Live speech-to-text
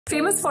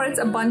Famous for its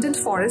abundant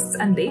forests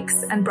and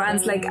lakes and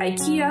brands like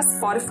IKEA,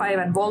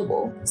 Spotify and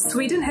Volvo,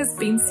 Sweden has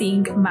been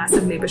seeing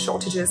massive labor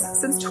shortages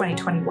since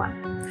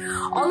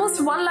 2021.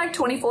 Almost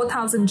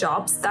 124,000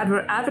 jobs that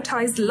were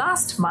advertised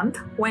last month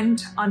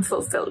went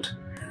unfulfilled.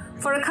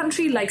 For a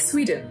country like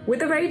Sweden,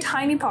 with a very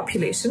tiny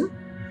population,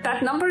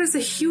 that number is a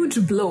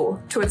huge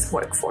blow to its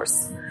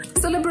workforce.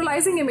 So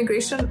liberalizing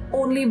immigration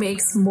only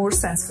makes more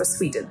sense for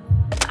Sweden.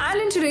 And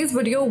in today's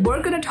video,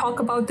 we're going to talk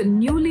about the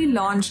newly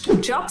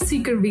launched job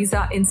seeker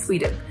visa in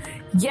Sweden.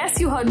 Yes,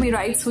 you heard me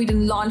right.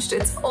 Sweden launched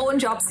its own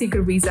job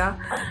seeker visa,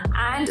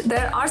 and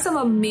there are some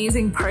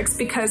amazing perks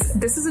because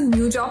this is a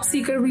new job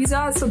seeker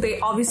visa, so they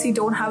obviously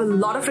don't have a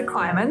lot of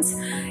requirements.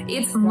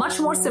 It's much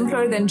more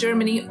simpler than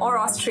Germany or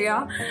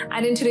Austria,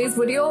 and in today's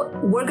video,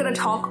 we're going to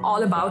talk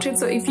all about it.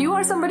 So if you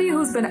are somebody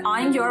who's been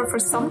eyeing Europe for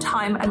some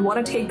time and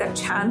want to take that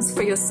chance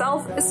for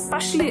yourself,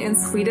 especially in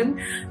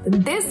Sweden,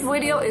 then this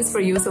video is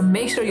for you, so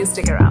make sure you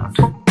stick around.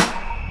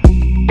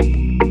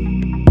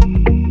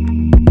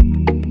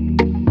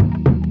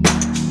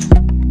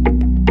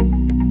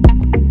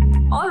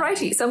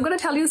 So I'm going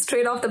to tell you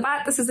straight off the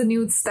bat, this is a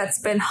news that's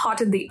been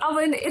hot in the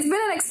oven. It's been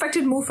an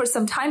expected move for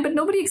some time, but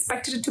nobody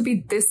expected it to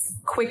be this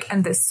quick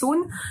and this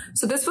soon.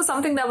 So this was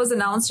something that was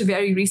announced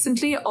very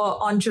recently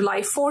on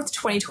July 4th,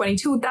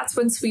 2022. That's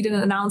when Sweden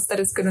announced that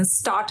it's going to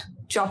start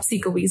job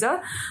seeker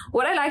visa.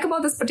 What I like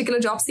about this particular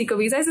job seeker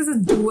visa is it's a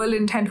dual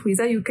intent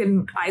visa. You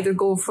can either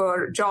go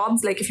for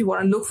jobs, like if you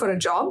want to look for a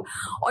job,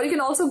 or you can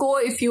also go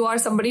if you are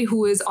somebody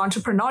who is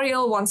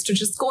entrepreneurial, wants to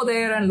just go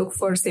there and look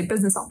for, say,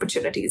 business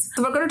opportunities.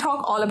 So we're going to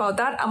talk all about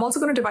that. I'm also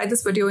going to divide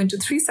this video into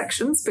 3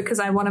 sections because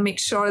I want to make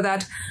sure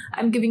that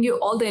I'm giving you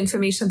all the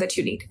information that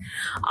you need.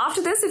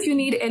 After this, if you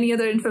need any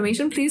other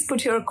information, please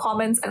put your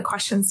comments and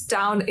questions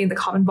down in the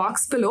comment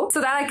box below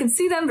so that I can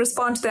see them,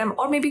 respond to them,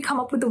 or maybe come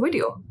up with a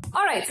video.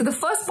 All right, so the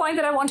first point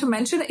that I want to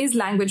mention is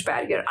language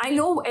barrier. I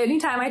know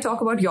anytime I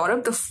talk about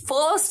Europe, the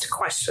first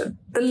question,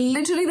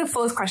 literally the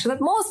first question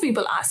that most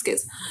people ask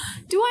is,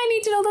 do I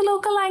need to know the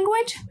local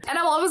language? And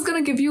I'm always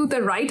going to give you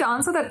the right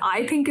answer that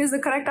I think is the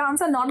correct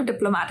answer, not a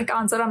diplomatic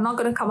answer. I'm not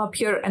going to come up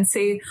here and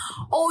say,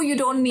 oh, you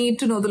don't need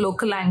to know the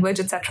local language,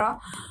 etc.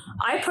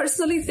 I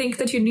personally think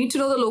that you need to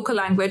know the local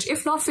language,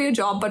 if not for your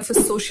job, but for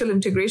social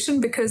integration,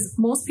 because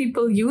most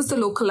people use the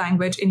local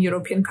language in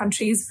European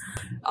countries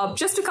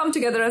just to come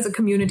together as a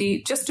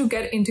community, just to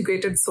get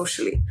integrated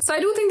socially. So I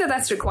do think that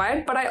that's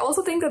required, but I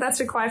also think that that's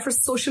required for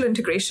social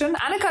integration.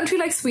 And a country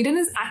like Sweden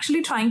is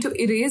actually trying to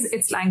erase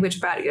its language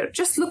barrier.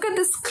 Just look at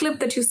this clip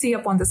that you see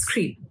up on the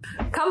screen.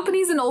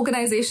 Companies and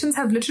organizations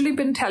have literally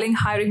been telling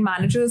hiring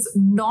managers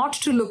not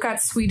to look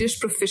at Swedish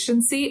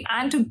proficiency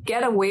and to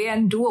get away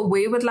and do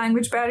away with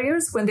language barriers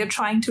when they're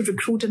trying to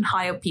recruit and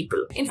hire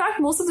people. In fact,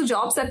 most of the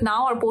jobs that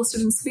now are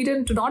posted in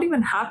Sweden do not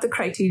even have the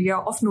criteria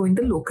of knowing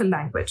the local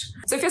language.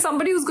 So if you're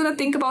somebody who's going to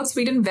think about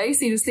Sweden very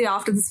seriously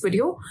after this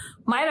video,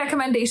 my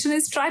recommendation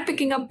is try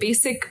picking up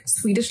basic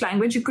Swedish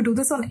language. You could do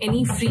this on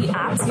any free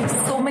apps. You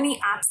have so many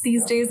apps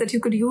these days that you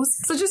could use.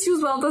 So just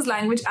use one of those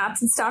language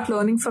apps and start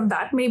learning from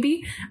that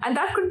maybe. And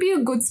that could be a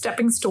good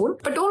stepping stone.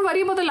 But don't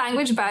worry about the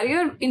language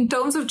barrier in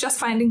terms of just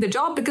finding the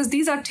job, because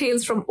these are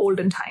tales from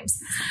olden times.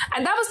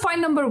 And that was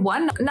point number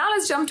 1. Now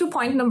let's jump to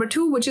point number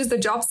 2, which is the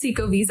job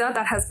seeker visa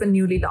that has been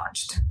newly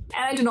launched.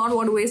 And I do not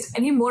want to waste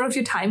any more of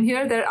your time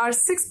here. There are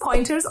 6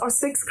 pointers or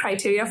 6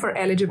 criteria for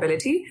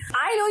eligibility.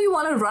 I know you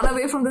want to run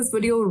away from this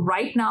video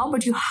right now,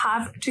 but you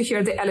have to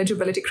hear the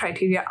eligibility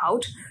criteria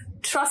out.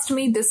 Trust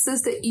me, this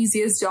is the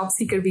easiest job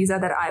seeker visa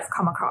that I've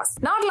come across.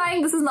 Not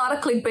lying, this is not a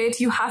clickbait.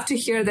 You have to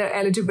hear their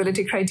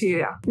eligibility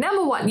criteria.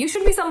 Number 1, you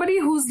should be somebody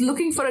who's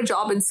looking for a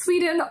job in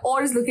Sweden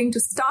or is looking to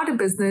start a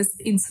business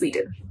in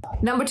Sweden.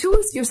 Number 2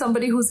 is you're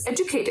somebody who's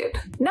educated.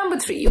 Number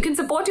 3, you can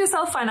support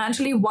yourself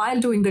financially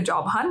while doing the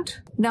job hunt.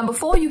 Number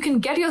 4, you can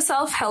get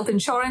yourself health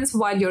insurance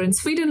while you're in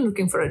Sweden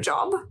looking for a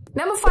job.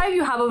 Number 5,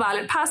 you have a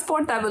valid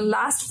passport that will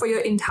last for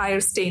your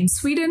entire stay in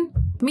Sweden,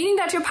 meaning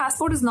that your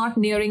passport is not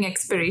nearing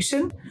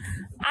expiration.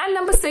 And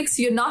number 6,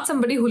 you're not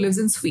somebody who lives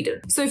in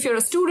Sweden. So if you're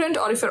a student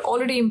or if you're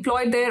already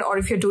employed there or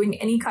if you're doing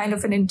any kind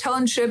of an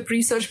internship,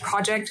 research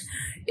project,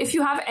 if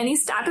you have any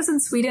status in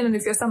Sweden and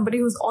if you're somebody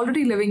who's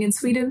already living in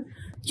Sweden,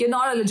 you're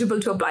not eligible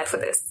to apply for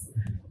this.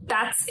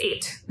 That's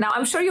it. Now,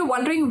 I'm sure you're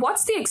wondering,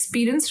 what's the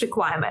experience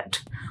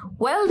requirement?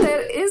 Well,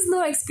 there is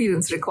no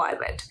experience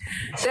requirement.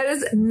 There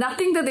is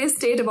nothing that they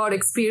state about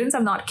experience.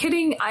 I'm not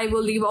kidding. I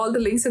will leave all the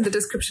links in the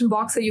description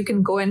box so you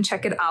can go and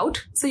check it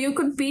out. So you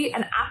could be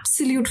an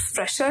absolute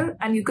fresher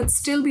and you could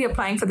still be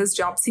applying for this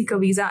job seeker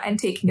visa and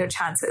taking your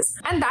chances.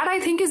 And that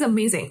I think is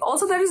amazing.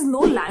 Also, there is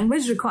no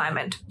language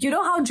requirement. You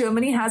know how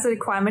Germany has a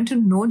requirement to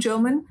know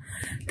German?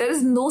 There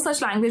is no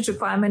such language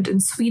requirement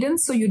in Sweden.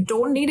 So you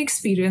don't need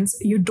experience.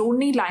 You don't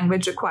need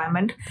language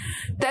requirement.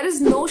 There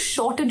is no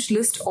shortage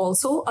list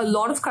also. A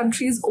lot of countries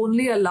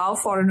only allow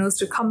foreigners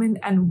to come in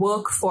and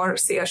work for,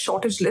 say, a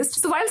shortage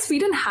list. So while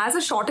Sweden has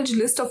a shortage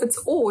list of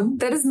its own,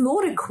 there is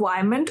no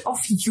requirement of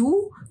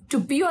you to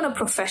be on a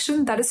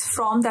profession that is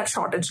from that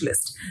shortage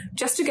list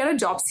just to get a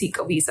job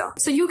seeker visa.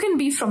 So you can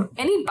be from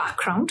any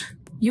background.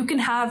 You can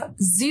have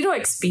zero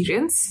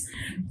experience,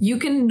 you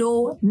can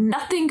know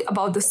nothing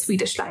about the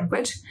Swedish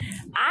language,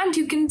 and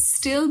you can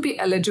still be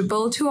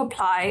eligible to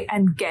apply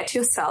and get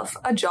yourself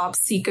a job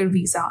seeker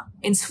visa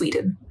in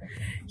Sweden.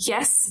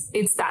 Yes,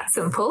 it's that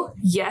simple.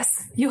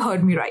 Yes, you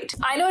heard me right.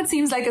 I know it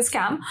seems like a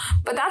scam,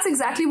 but that's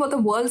exactly what the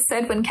world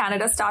said when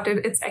Canada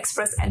started its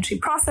express entry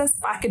process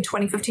back in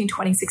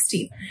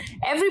 2015-2016.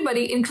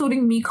 Everybody,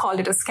 including me, called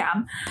it a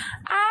scam.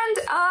 And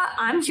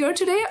I'm here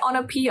today on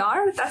a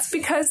PR. That's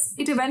because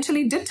it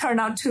eventually did turn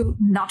out to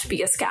not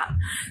be a scam.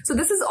 So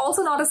this is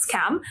also not a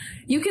scam.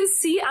 You can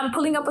see I'm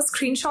pulling up a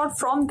screenshot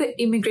from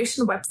the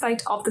immigration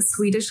website of the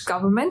Swedish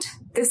government.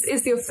 This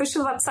is the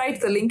official website.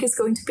 The link is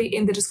going to be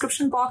in the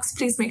description box.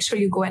 Please make sure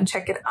you go and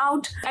check it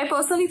out. I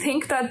personally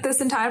think that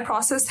this entire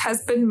process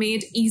has been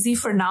made easy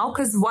for now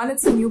because one,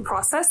 it's a new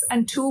process,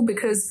 and two,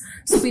 because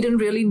Sweden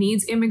really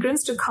needs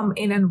immigrants to come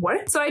in and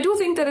work. So I do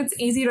think that it's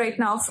easy right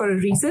now for a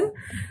reason.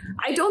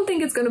 I don't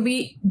think it's going to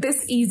be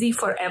this easy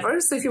forever.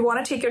 So if you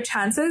want to take your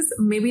chances,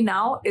 maybe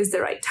now is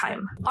the right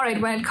time. All right,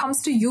 when it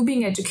comes to you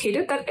being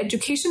educated, that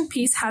education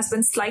piece has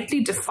been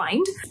slightly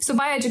defined. So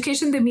by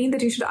education, they mean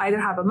that you should either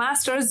have a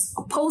master's,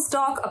 a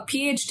postdoc, a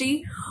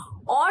PhD,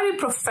 or a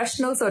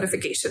professional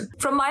certification.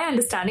 From my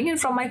understanding and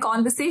from my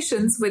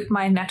conversations with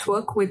my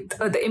network with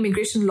the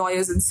immigration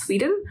lawyers in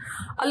Sweden,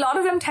 a lot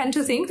of them tend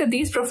to think that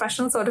these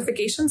professional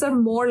certifications are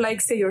more like,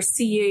 say, your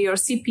CA, your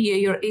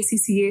CPA, your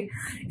ACCA.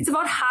 It's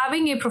about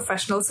having a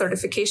professional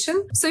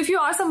certification. So if you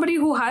are somebody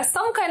who has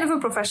some kind of a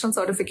professional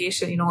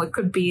certification, it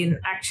could be in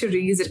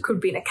actuaries, it could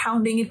be in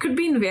accounting, it could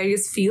be in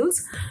various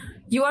fields,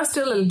 you are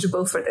still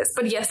eligible for this.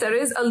 But yes, there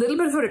is a little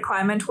bit of a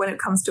requirement when it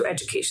comes to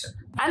education.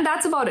 And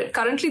that's about it.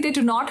 Currently, they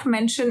do not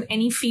mention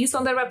any fees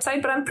on their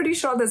website, but I'm pretty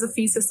sure there's a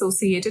fees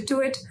associated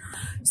to it.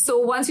 So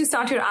once you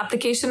start your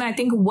application, I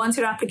think once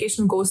your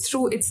application goes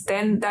through, it's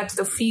then that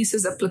the fees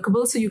is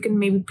applicable. So you can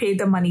maybe pay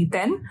the money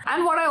then.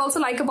 And what I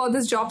also like about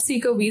this job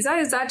seeker visa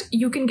is that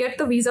you can get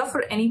the visa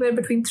for anywhere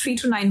between 3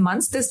 to 9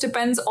 months. This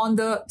depends on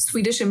the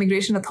Swedish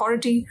Immigration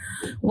Authority.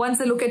 Once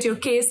they look at your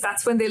case,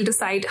 that's when they'll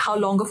decide how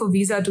long of a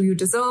visa do you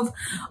deserve.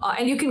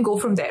 And you can go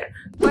from there.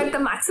 But the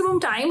maximum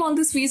time on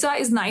this visa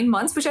is 9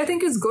 months, which I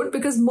think is good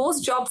because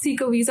most job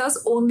seeker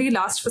visas only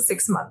last for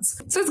 6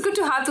 months. So it's good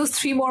to have those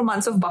 3 more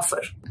months of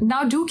buffer.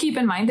 Now, do keep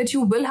in mind that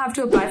you will have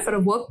to apply for a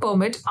work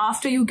permit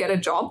after you get a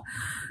job.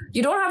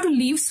 You don't have to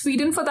leave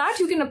Sweden for that.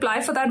 You can apply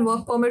for that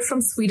work permit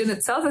from Sweden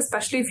itself,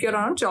 especially if you're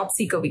on a job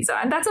seeker visa.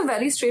 And that's a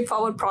very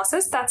straightforward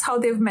process. That's how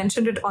they've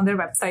mentioned it on their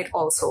website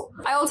also.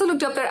 I also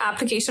looked up their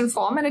application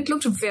form and it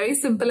looked very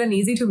simple and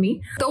easy to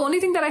me. The only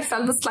thing that I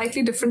felt was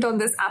slightly different on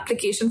this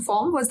application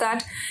form was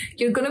that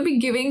you're going to be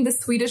giving the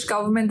Swedish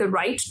government the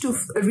right to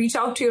reach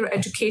out to your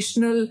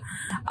educational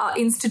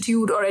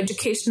institute or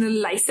educational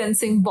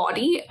licensing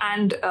body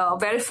and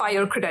verify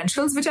your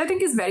credentials, which I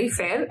think is very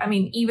fair. I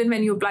mean, even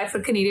when you apply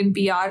for Canadian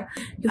PR,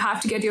 you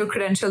have to get your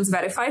credentials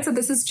verified. So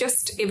this is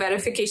just a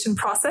verification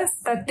process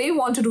that they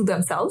want to do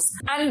themselves.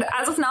 And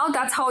as of now,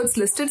 that's how it's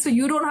listed. So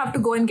you don't have to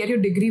go and get your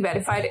degree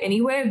verified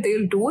anywhere.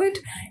 They'll do it.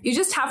 You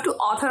just have to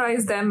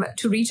authorize them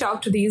to reach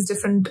out to these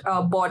different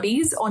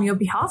bodies on your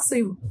behalf. So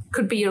it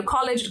could be your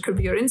college, it could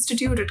be your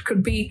institute, it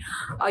could be,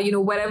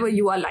 wherever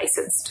you are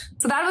licensed.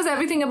 So that was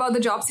everything about the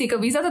job seeker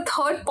visa. The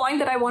third point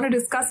that I want to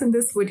discuss in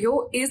this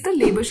video is the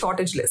labor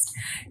shortage list.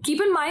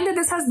 Keep in mind that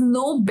this has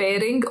no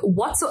bearing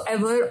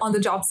whatsoever on the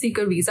job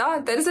seeker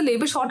visa. There is a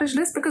labor shortage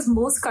list because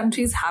most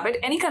countries have it.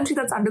 Any country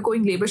that's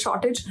undergoing labor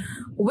shortage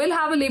will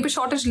have a labor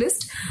shortage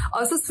list.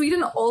 So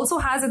Sweden also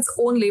has its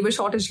own labor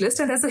shortage list,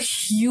 and there's a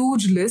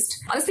huge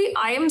list. Honestly,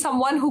 I am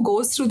someone who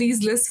goes through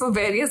these lists for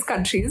various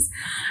countries,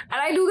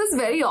 and I do this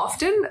very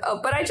often,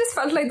 but I just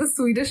felt like the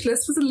Swedish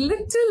list was a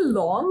little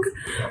long.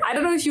 I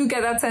don't know if you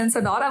get that sense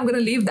or not. I'm going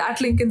to leave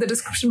that link in the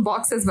description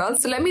box as well.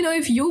 So let me know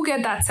if you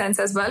get that sense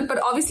as well. But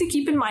obviously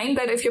keep in mind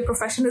that if your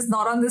profession is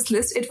not on this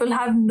list, it will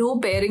have no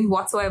bearing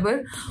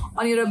whatsoever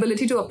on your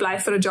ability to apply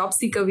for a job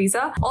seeker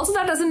visa. Also,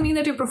 that doesn't mean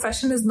that your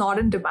profession is not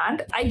in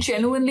demand. I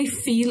genuinely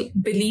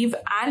believe,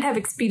 and have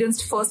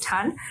experienced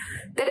firsthand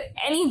that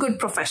any good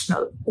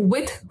professional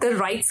with the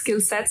right skill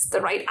sets, the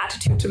right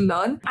attitude to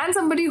learn, and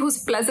somebody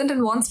who's pleasant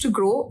and wants to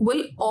grow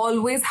will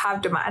always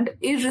have demand,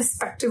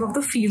 irrespective of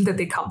the field that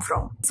they come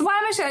from. So why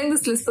am I sharing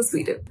this list for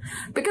Sweden?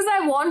 Because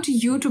I want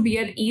you to be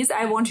at ease.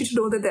 I want you to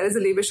know that there is a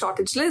labor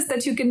shortage list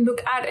that you can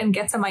look at and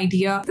get some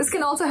idea. This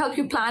can also help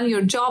you plan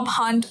your job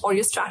hunt or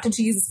your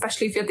strategies,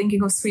 especially if you're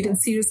thinking of Sweden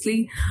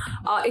seriously.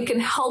 It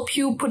can help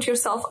you put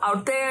yourself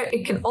out there.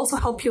 It can also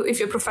help you if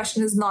your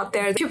profession is not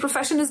there. If your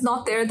profession is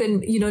not there,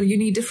 then you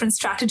need different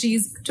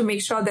strategies to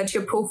make sure that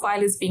your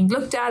profile is being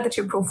looked at, that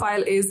your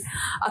profile is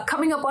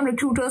coming up on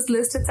recruiters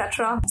list,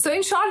 etc. So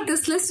in short,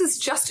 this list is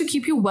just to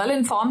keep you well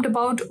informed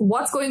about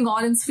what's going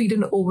on in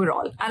Sweden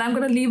overall. And I'm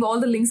going to leave all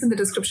the links in the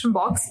description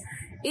box.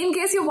 In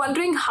case you're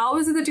wondering how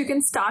is it that you can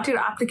start your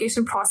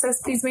application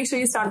process, please make sure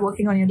you start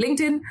working on your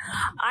LinkedIn.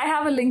 I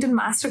have a LinkedIn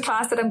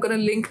masterclass that I'm going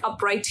to link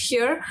up right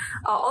here.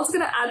 Also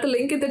going to add the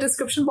link in the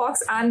description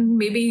box and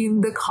maybe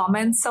in the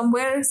comments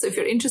somewhere. So if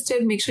you're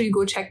interested, make sure you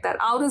go check that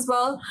out as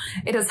well.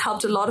 It has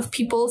helped a lot of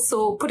people.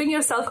 So putting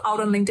yourself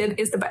out on LinkedIn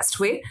is the best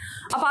way.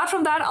 Apart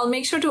from that, I'll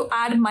make sure to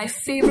add my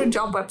favorite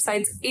job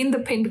websites in the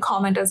pinned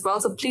comment as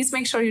well. So please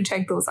make sure you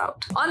check those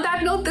out. On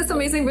that note, this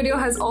amazing video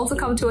has also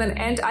come to an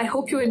end. I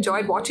hope you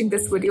enjoyed watching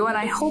this video and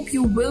I hope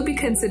you will be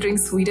considering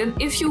Sweden.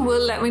 If you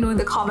will, let me know in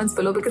the comments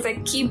below because I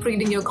keep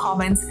reading your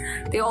comments.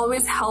 They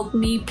always help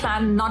me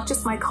plan not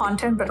just my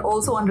content but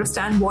also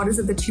understand what is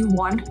it that you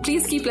want.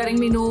 Please keep letting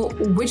me know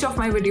which of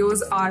my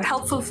videos are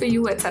helpful for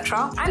you,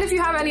 etc. And if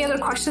you have any other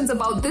questions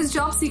about this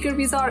job seeker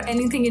visa or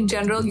anything in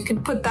general, you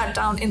can put that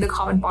down in the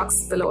comment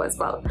box below as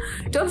well.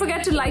 Don't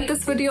forget to like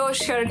this video,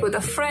 share it with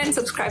a friend,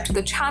 subscribe to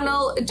the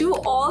channel, do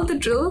all the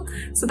drill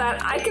so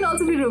that I can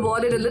also be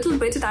rewarded a little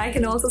bit and I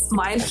can also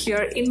smile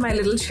here in my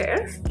little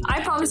chair.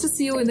 I promise to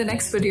see you in the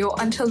next video.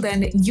 Until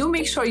then, you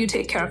make sure you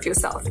take care of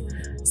yourself.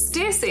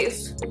 Stay safe.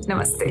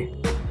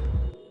 Namaste.